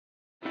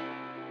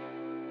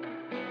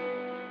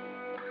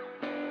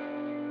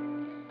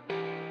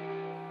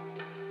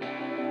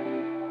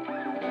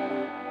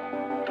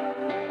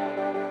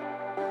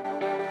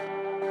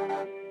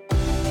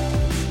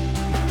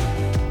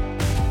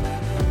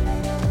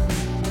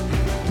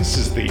This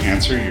is the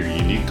Answer Your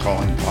Unique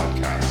Calling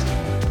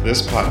podcast.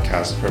 This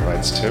podcast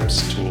provides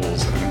tips,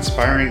 tools, and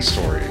inspiring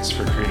stories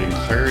for creating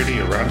clarity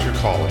around your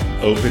calling,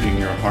 opening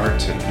your heart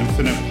to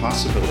infinite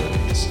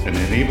possibilities, and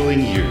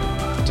enabling you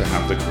to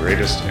have the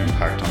greatest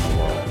impact on the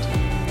world.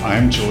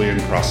 I'm Julian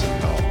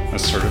Crossenhill, a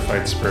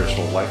certified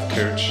spiritual life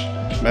coach,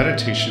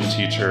 meditation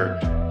teacher,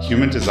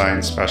 human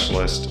design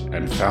specialist,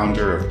 and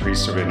founder of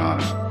Priest of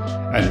Inanna.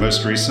 And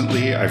most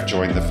recently, I've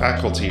joined the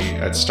faculty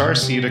at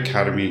Starseed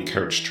Academy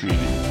Coach Training.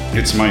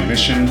 It's my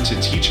mission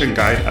to teach and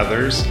guide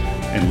others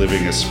in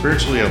living a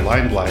spiritually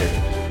aligned life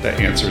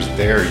that answers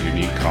their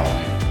unique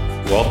calling.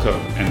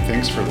 Welcome, and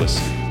thanks for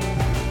listening.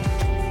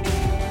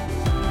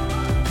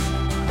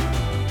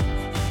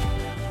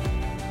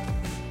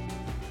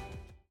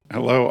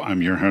 Hello,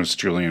 I'm your host,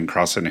 Julian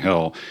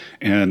Crossenhill,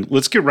 and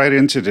let's get right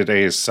into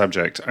today's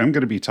subject. I'm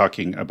going to be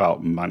talking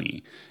about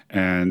money,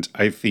 and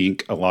I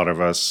think a lot of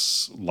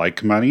us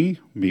like money,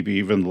 maybe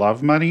even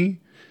love money,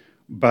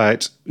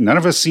 but none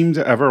of us seem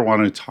to ever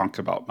want to talk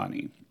about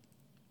money.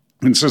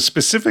 And so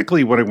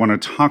specifically what I want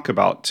to talk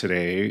about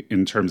today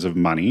in terms of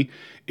money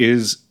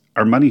is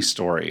our money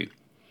story.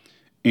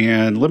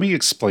 And let me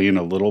explain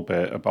a little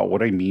bit about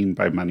what I mean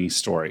by money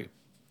story.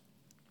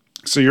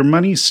 So your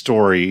money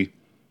story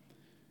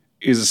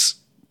is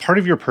part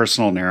of your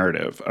personal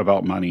narrative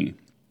about money.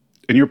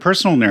 And your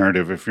personal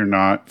narrative, if you're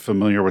not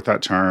familiar with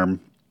that term,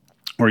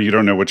 or you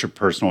don't know what your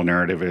personal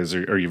narrative is,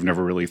 or you've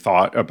never really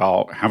thought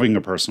about having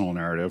a personal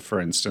narrative,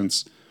 for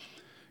instance,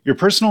 your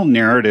personal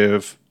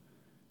narrative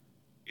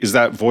is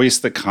that voice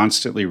that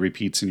constantly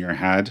repeats in your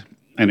head,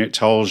 and it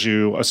tells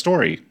you a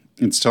story.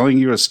 It's telling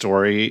you a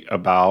story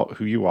about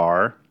who you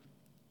are.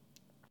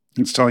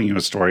 It's telling you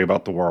a story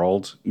about the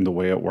world and the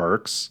way it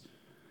works.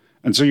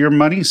 And so your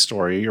money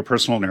story, your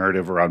personal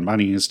narrative around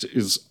money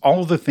is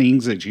all the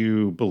things that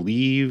you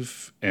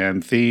believe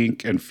and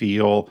think and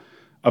feel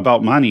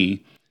about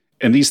money.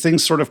 And these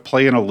things sort of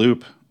play in a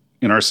loop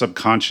in our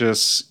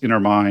subconscious, in our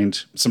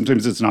mind.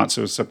 Sometimes it's not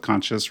so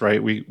subconscious,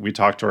 right? We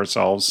talk to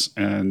ourselves,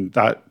 and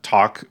that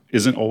talk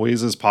isn't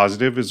always as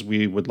positive as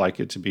we would like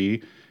it to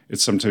be.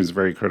 It's sometimes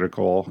very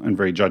critical and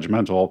very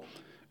judgmental.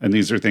 And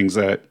these are things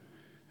that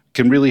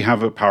can really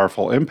have a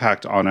powerful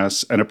impact on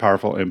us and a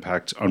powerful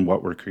impact on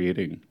what we're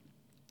creating.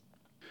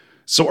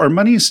 So our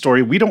money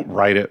story, we don't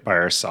write it by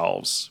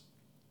ourselves.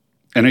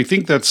 And I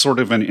think that's sort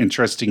of an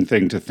interesting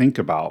thing to think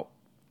about.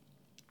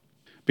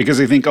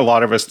 Because I think a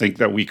lot of us think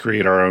that we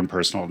create our own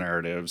personal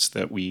narratives,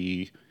 that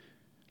we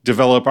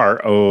develop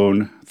our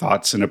own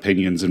thoughts and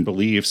opinions and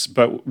beliefs.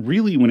 But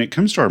really, when it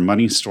comes to our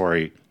money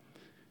story,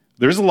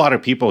 there's a lot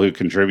of people who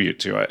contribute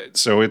to it.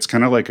 So it's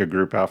kind of like a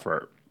group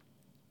effort.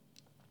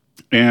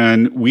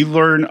 And we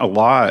learn a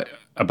lot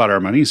about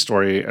our money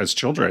story as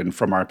children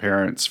from our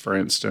parents, for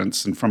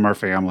instance, and from our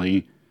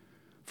family,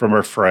 from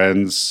our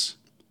friends,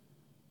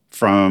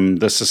 from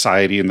the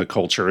society and the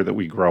culture that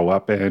we grow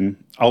up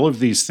in. All of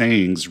these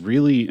things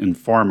really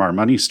inform our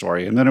money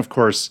story. And then, of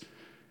course,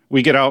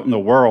 we get out in the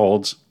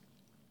world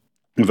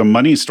with a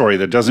money story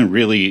that doesn't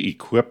really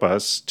equip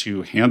us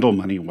to handle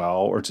money well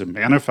or to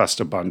manifest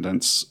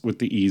abundance with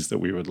the ease that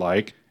we would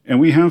like. And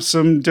we have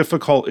some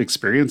difficult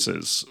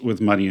experiences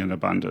with money and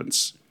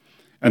abundance.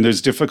 And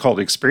those difficult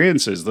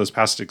experiences, those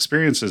past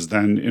experiences,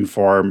 then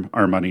inform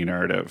our money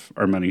narrative,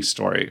 our money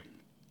story.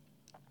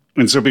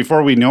 And so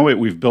before we know it,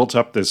 we've built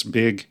up this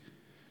big,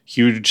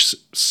 huge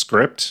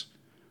script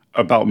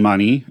about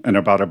money and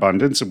about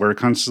abundance, and we're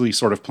constantly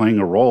sort of playing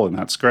a role in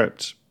that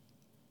script.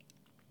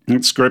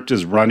 That script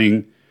is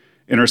running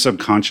in our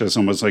subconscious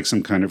almost like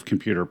some kind of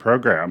computer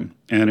program,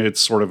 and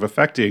it's sort of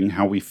affecting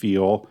how we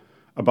feel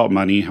about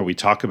money, how we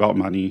talk about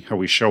money, how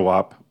we show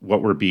up,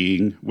 what we're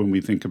being when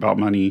we think about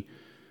money,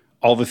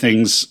 all the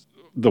things,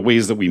 the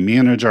ways that we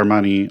manage our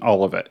money,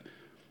 all of it.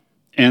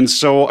 And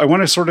so I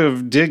want to sort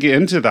of dig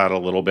into that a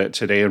little bit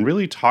today and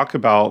really talk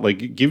about,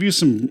 give you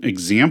some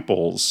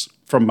examples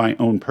from my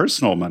own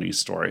personal money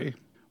story,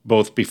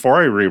 both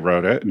before I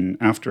rewrote it and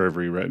after I've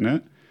rewritten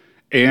it,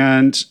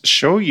 and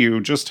show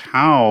you just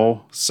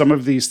how some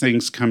of these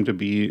things come to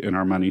be in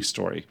our money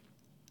story,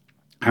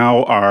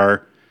 how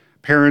our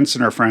parents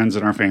and our friends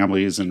and our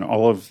families and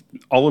all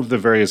of the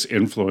various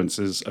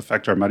influences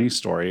affect our money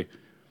story,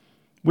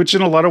 which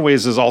in a lot of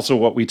ways is also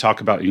what we talk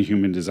about in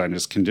human design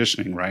as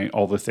conditioning, right?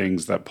 All the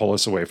things that pull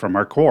us away from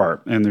our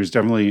core. And there's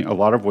definitely a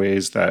lot of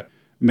ways that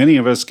many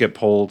of us get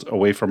pulled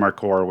away from our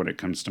core when it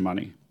comes to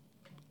money.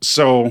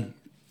 So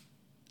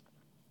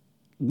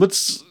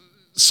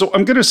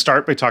I'm going to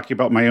start by talking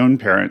about my own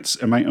parents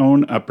and my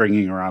own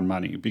upbringing around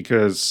money,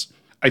 because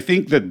I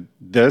think that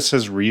this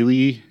has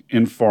really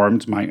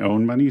informed my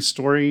own money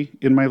story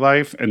in my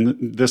life.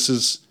 And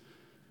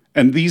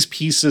these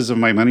pieces of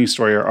my money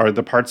story are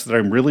the parts that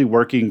I'm really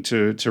working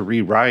to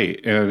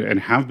rewrite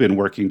and have been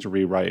working to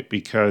rewrite,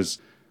 because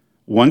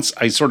once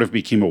I sort of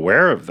became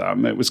aware of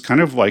them, it was kind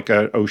of like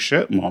a oh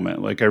shit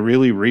moment. Like I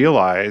really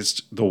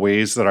realized the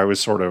ways that I was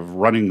sort of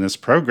running this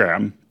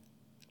program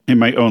in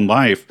my own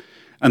life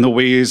and the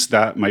ways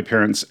that my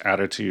parents'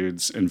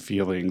 attitudes and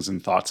feelings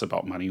and thoughts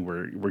about money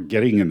were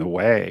getting in the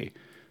way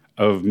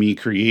of me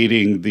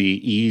creating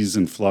the ease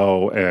and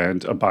flow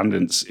and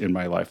abundance in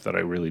my life that I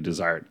really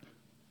desired.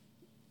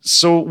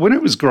 So when I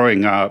was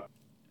growing up,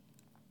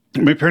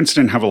 my parents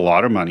didn't have a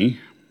lot of money,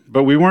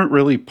 but we weren't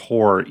really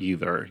poor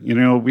either.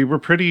 We were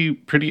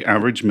pretty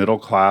average middle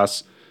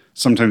class.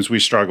 Sometimes we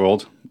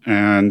struggled,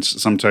 and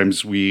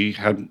sometimes we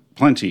had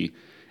plenty.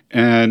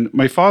 And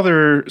my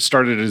father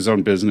started his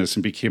own business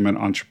and became an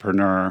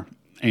entrepreneur.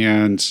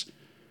 And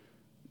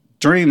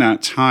during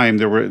that time,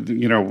 there were,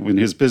 when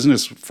his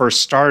business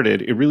first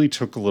started, it really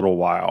took a little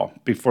while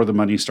before the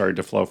money started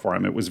to flow for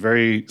him. It was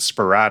very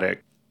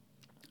sporadic.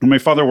 And my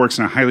father works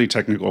in a highly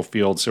technical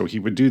field, so he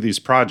would do these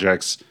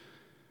projects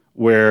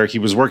where he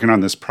was working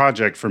on this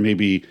project for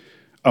maybe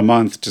a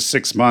month to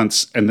 6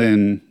 months, and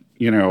then,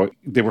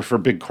 they were for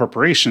big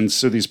corporations,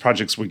 so these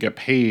projects would get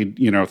paid,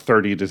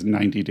 30 to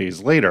 90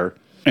 days later.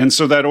 And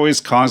so that always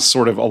caused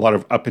sort of a lot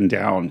of up and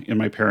down in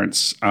my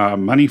parents'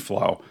 money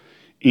flow.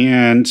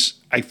 And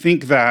I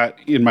think that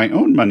in my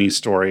own money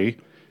story,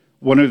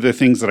 one of the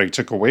things that I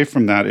took away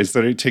from that is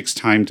that it takes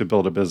time to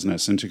build a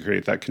business and to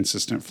create that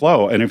consistent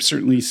flow. And I've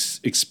certainly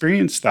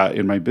experienced that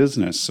in my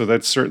business. So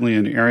that's certainly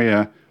an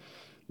area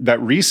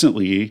that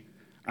recently,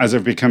 as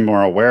I've become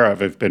more aware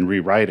of, I've been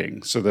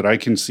rewriting so that I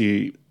can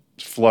see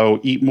flow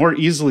more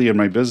easily in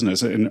my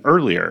business and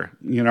earlier.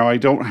 You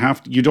don't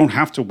have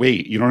to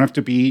wait. You don't have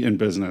to be in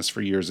business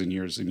for years and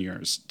years and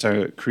years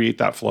to create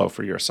that flow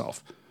for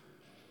yourself.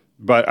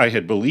 But I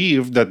had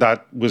believed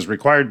that was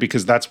required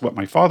because that's what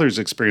my father's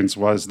experience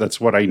was. That's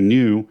what I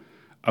knew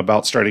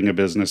about starting a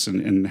business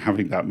and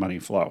having that money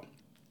flow.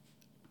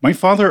 My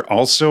father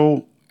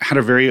also had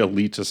a very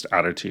elitist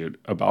attitude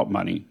about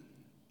money.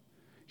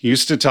 He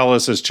used to tell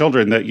us as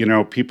children that,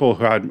 people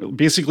who had,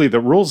 basically the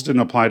rules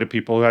didn't apply to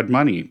people who had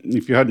money.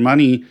 If you had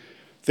money,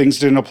 things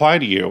didn't apply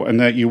to you, and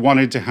that you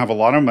wanted to have a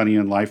lot of money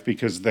in life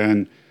because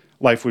then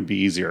life would be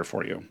easier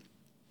for you.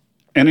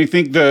 And I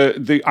think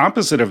the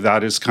opposite of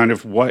that is kind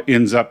of what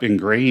ends up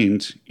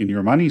ingrained in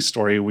your money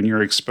story when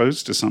you're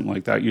exposed to something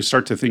like that. You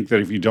start to think that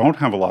if you don't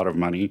have a lot of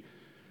money,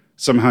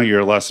 somehow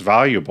you're less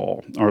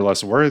valuable or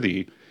less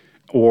worthy,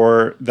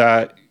 or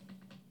that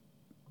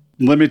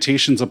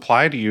limitations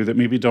apply to you that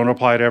maybe don't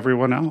apply to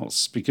everyone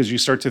else, because you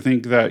start to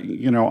think that,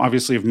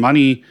 obviously if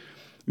money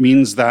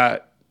means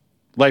that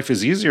life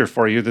is easier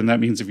for you, then that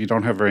means if you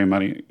don't have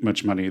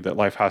much money, that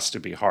life has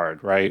to be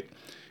hard, right?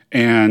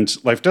 And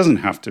life doesn't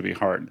have to be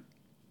hard.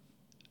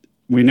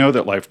 We know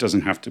that life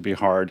doesn't have to be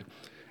hard.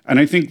 And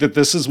I think that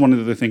this is one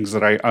of the things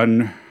that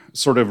I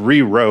sort of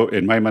rewrote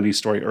in my money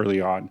story early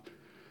on.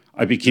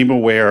 I became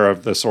aware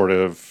of the sort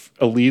of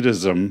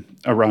elitism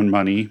around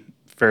money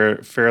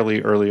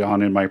fairly early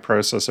on in my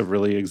process of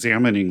really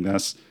examining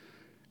this,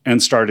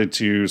 and started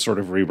to sort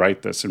of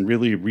rewrite this and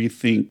really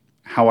rethink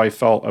how I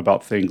felt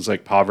about things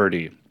like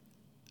poverty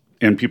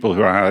and people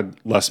who had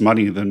less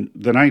money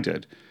than I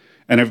did.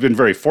 And I've been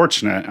very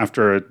fortunate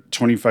after a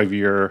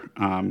 25-year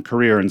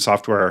career in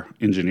software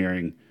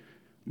engineering.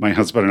 My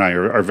husband and I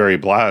are very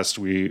blessed.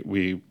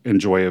 We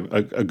enjoy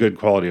a good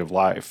quality of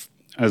life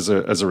as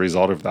a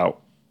result of that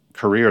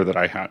career that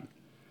I had.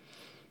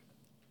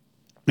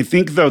 I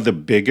think, though, the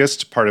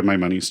biggest part of my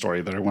money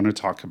story that I want to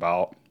talk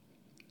about,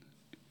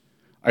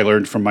 I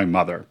learned from my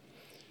mother.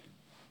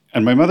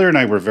 And my mother and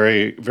I were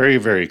very, very,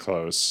 very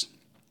close.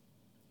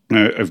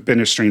 I've been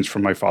estranged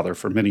from my father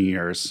for many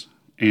years.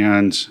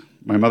 And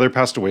my mother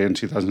passed away in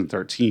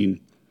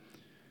 2013.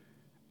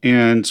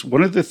 And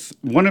one of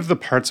the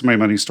parts of my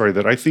money story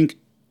that I think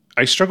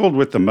I struggled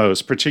with the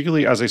most,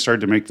 particularly as I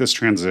started to make this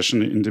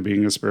transition into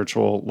being a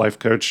spiritual life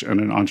coach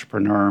and an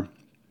entrepreneur,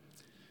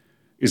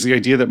 is the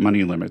idea that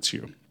money limits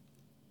you.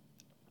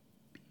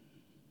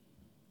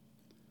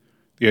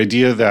 The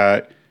idea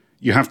that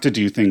you have to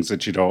do things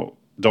that you don't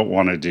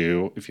want to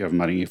do. If you have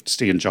money, you have to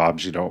stay in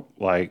jobs you don't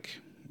like.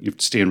 You have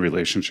to stay in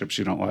relationships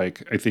you don't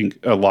like. I think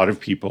a lot of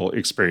people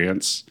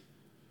experience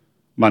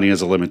money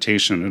as a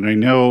limitation. And I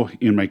know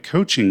in my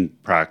coaching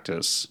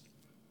practice,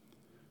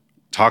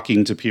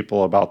 talking to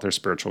people about their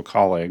spiritual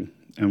calling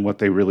and what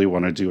they really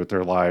want to do with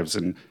their lives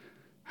and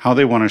how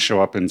they want to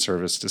show up in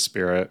service to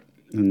spirit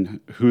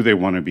and who they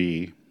want to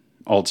be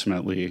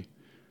ultimately,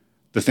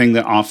 the thing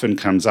that often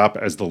comes up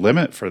as the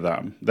limit for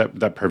them,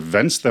 that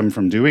prevents them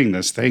from doing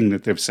this thing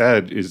that they've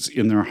said is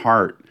in their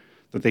heart,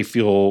 that they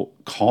feel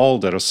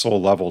called at a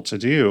soul level to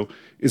do,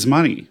 is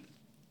money.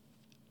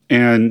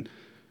 And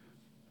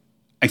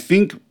I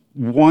think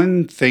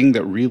one thing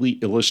that really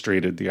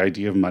illustrated the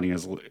idea of money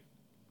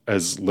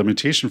as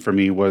limitation for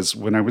me was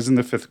when I was in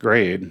the 5th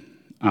grade,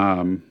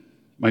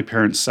 my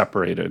parents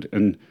separated,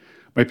 and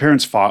my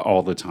parents fought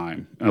all the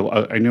time.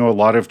 I know a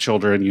lot of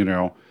children,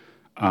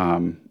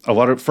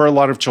 for a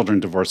lot of children,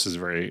 divorce is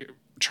very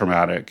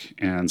traumatic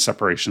and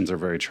separations are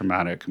very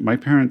traumatic. My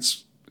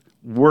parents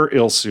were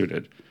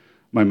ill-suited.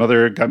 My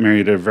mother got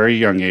married at a very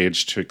young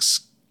age to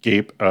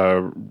escape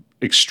a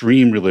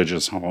extreme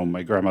religious home.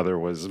 My grandmother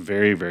was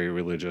very, very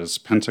religious,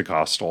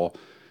 Pentecostal,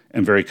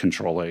 and very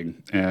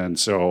controlling. And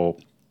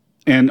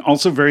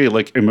also very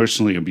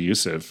emotionally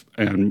abusive.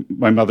 And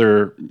my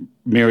mother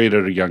married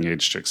at a young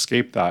age to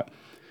escape that.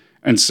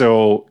 And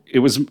so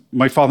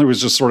my father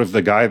was just sort of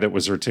the guy that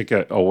was her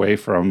ticket away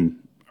from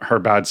her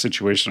bad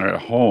situation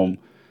at home.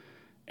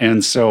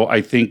 And so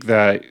I think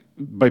that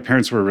my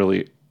parents were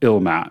really ill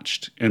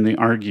matched, and they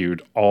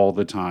argued all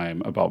the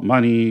time about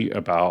money,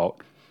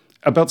 about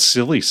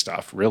silly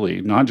stuff,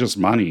 really, not just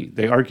money.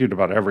 They argued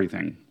about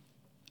everything.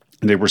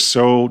 They were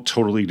so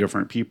totally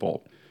different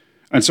people.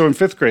 And so in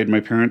fifth grade,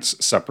 my parents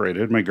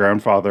separated. My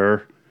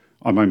grandfather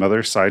on my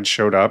mother's side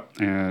showed up,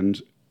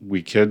 and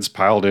we kids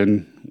piled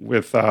in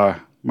with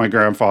my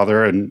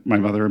grandfather and my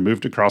mother and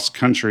moved across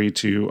country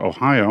to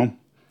Ohio.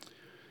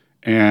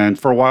 And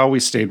for a while, we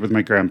stayed with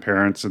my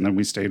grandparents, and then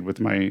we stayed with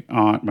my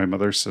aunt, my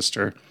mother's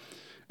sister.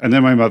 And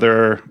then my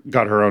mother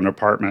got her own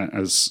apartment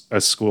as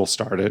school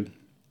started.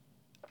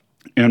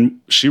 And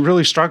she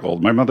really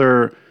struggled. My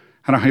mother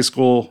had a high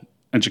school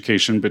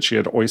education, but she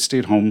had always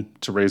stayed home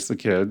to raise the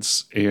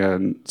kids.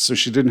 And so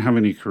she didn't have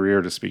any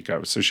career to speak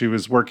of. So she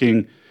was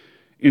working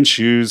in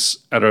shoes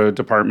at a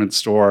department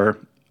store,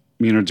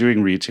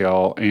 doing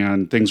retail,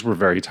 and things were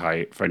very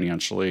tight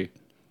financially.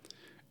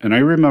 And I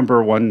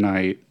remember one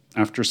night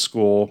after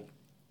school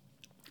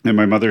and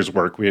my mother's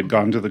work, we had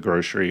gone to the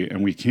grocery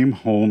and we came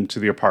home to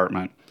the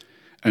apartment.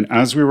 And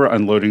as we were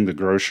unloading the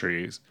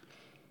groceries,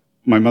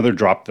 my mother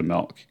dropped the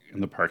milk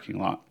in the parking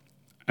lot.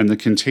 And the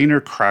container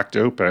cracked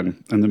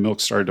open and the milk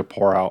started to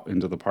pour out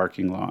into the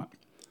parking lot.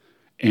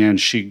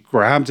 And she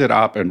grabbed it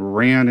up and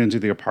ran into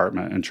the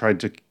apartment and tried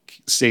to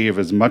save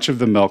as much of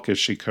the milk as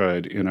she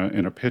could in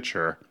a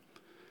pitcher.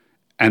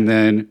 And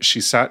then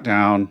she sat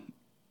down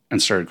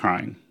and started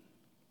crying.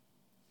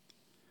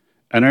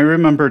 And I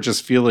remember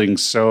just feeling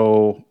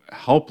so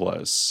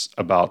helpless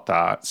about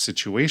that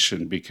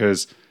situation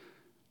because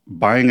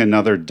buying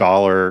another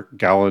 $1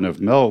 gallon of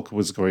milk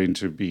was going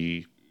to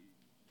be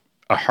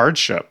a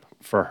hardship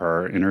for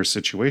her in her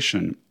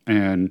situation.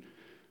 And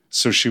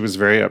so she was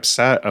very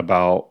upset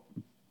about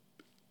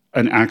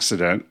an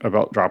accident,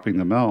 about dropping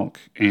the milk.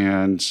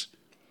 And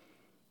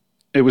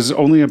it was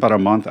only about a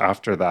month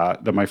after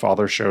that my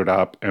father showed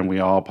up and we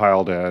all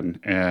piled in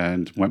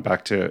and went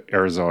back to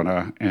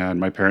Arizona. And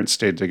my parents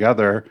stayed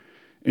together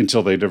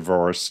until they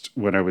divorced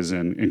when I was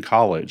in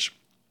college.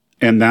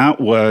 And that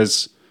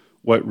was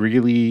what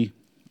really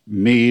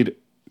made,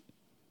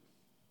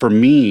 for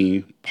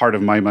me, part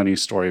of my money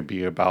story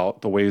be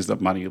about the ways that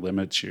money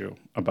limits you,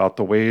 about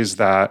the ways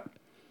that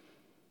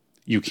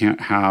you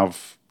can't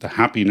have the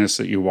happiness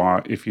that you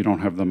want if you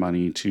don't have the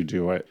money to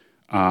do it.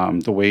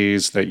 The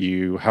ways that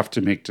you have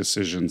to make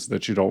decisions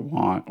that you don't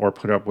want or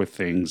put up with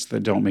things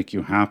that don't make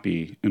you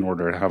happy in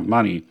order to have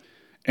money.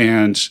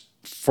 And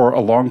for a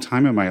long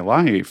time in my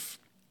life,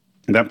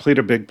 that played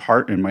a big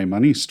part in my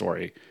money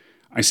story.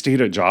 I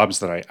stayed at jobs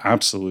that I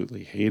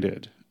absolutely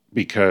hated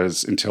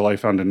because until I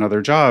found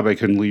another job, I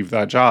couldn't leave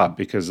that job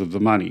because of the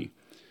money.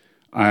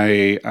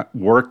 I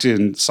worked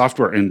in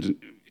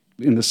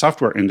the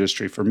software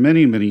industry for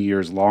many, many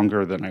years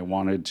longer than I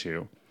wanted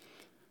to.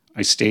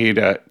 I stayed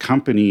at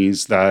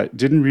companies that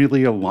didn't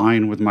really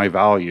align with my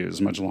values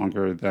much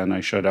longer than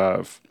I should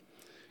have.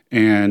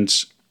 And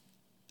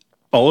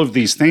all of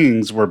these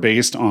things were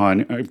based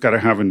on, I've got to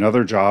have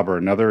another job or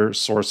another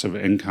source of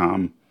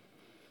income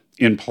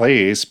in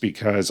place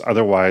because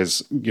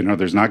otherwise,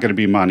 there's not going to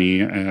be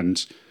money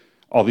and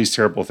all these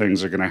terrible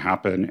things are going to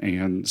happen.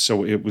 And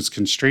so it was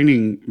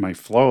constraining my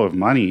flow of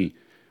money,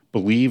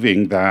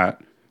 believing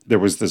that there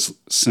was this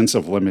sense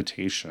of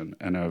limitation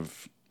and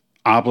of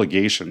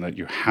obligation that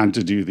you had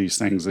to do these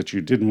things that you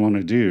didn't want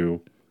to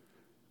do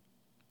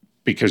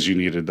because you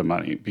needed the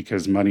money,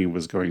 because money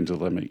was going to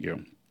limit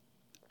you.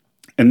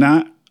 And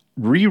that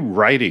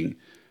rewriting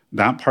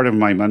that part of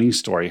my money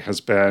story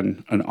has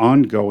been an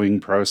ongoing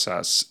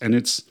process. And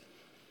it's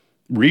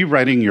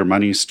rewriting your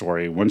money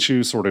story once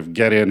you sort of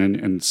get in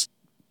and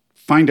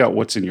find out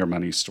what's in your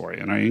money story.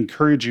 And I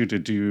encourage you to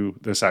do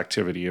this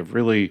activity of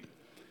really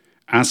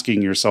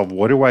asking yourself,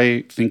 what do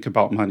I think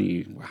about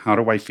money? How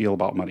do I feel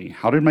about money?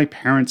 How did my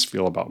parents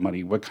feel about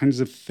money? What kinds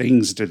of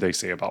things did they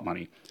say about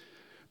money?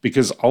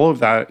 Because all of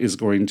that is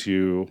going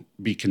to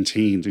be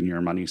contained in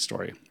your money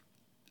story.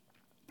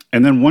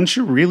 And then once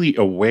you're really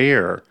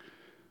aware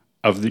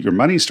of your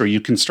money story,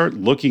 you can start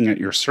looking at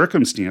your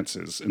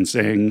circumstances and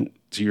saying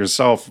to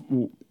yourself,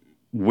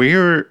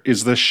 where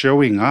is this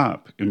showing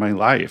up in my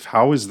life?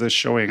 How is this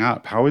showing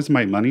up? How is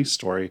my money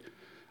story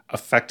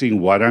affecting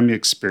what I'm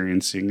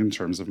experiencing in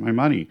terms of my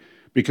money?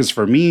 Because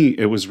for me,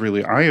 it was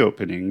really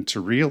eye-opening to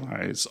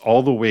realize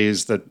all the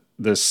ways that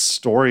this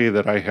story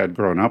that I had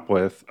grown up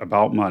with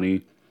about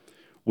money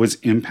was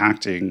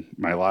impacting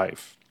my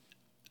life.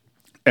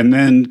 And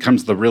then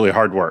comes the really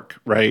hard work,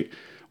 right?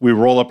 We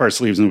roll up our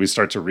sleeves and we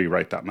start to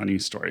rewrite that money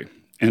story.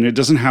 And it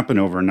doesn't happen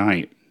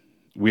overnight.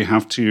 We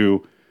have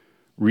to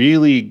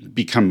really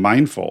become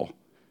mindful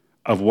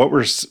of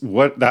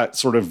what that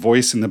sort of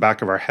voice in the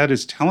back of our head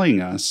is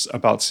telling us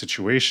about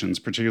situations,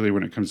 particularly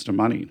when it comes to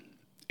money.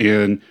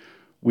 And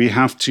we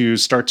have to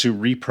start to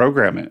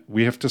reprogram it.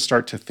 We have to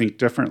start to think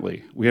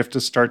differently. We have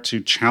to start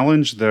to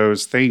challenge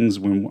those things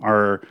when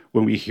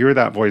we hear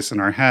that voice in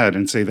our head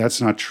and say, that's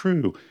not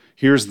true.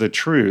 here's the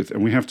truth.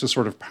 And we have to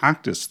sort of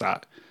practice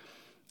that.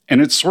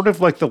 And it's sort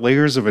of like the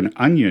layers of an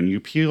onion. You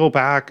peel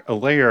back a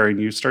layer and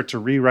you start to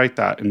rewrite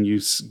that, and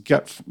you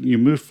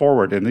move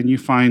forward, and then you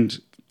find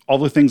all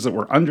the things that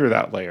were under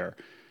that layer,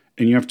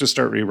 and you have to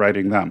start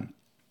rewriting them.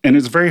 And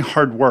it's very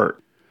hard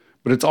work,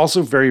 but it's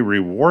also very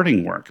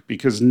rewarding work,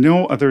 because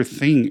no other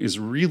thing is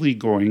really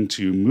going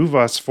to move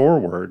us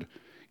forward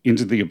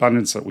into the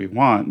abundance that we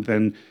want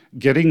than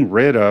getting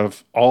rid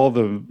of all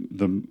the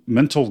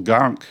mental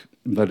gunk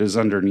that is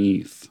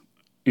underneath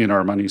in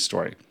our money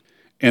story.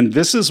 And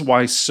this is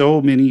why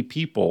so many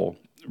people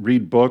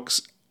read book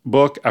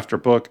after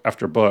book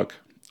after book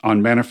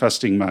on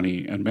manifesting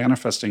money and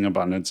manifesting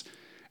abundance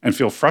and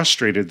feel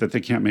frustrated that they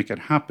can't make it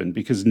happen,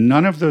 because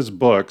none of those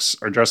books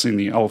are addressing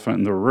the elephant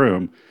in the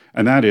room.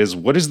 And that is,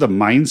 what is the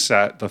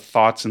mindset, the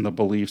thoughts and the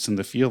beliefs and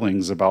the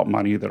feelings about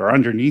money that are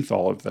underneath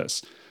all of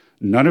this?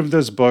 None of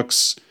those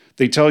books,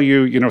 they tell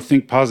you,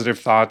 think positive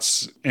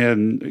thoughts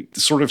and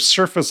sort of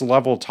surface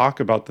level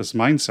talk about this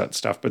mindset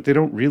stuff, but they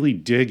don't really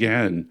dig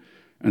in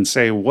and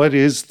say, what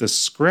is the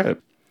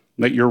script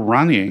that you're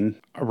running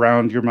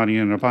around your money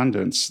and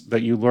abundance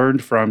that you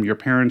learned from your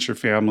parents, your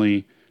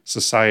family,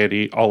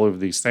 society, all of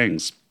these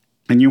things?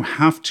 And you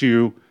have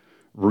to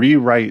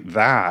rewrite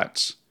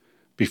that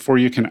before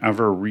you can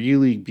ever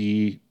really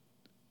be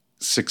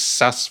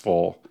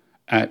successful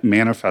at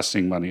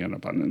manifesting money and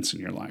abundance in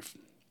your life.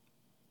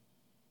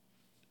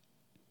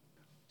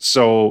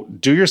 So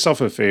do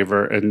yourself a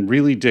favor and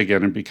really dig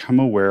in and become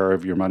aware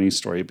of your money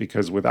story,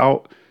 because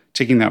without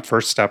taking that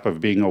first step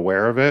of being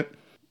aware of it,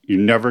 you're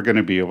never going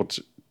to be able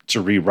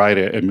to rewrite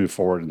it and move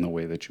forward in the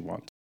way that you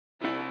want.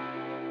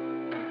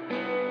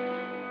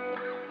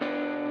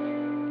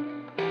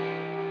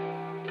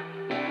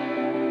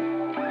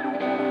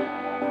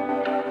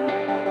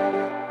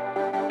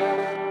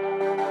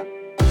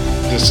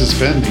 This has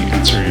been the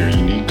Answer Your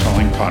Unique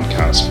Calling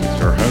podcast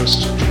with your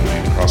host,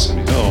 Julian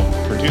Crossan Hill,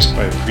 produced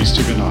by Priest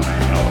of Inanna,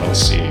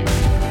 LLC.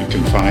 You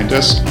can find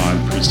us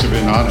on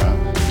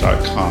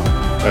priestofinanna.com.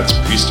 That's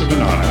Priest of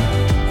Inanna,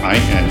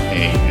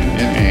 INANNA.com,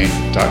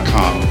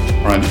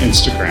 or on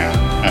Instagram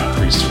at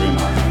Priest of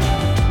Inanna.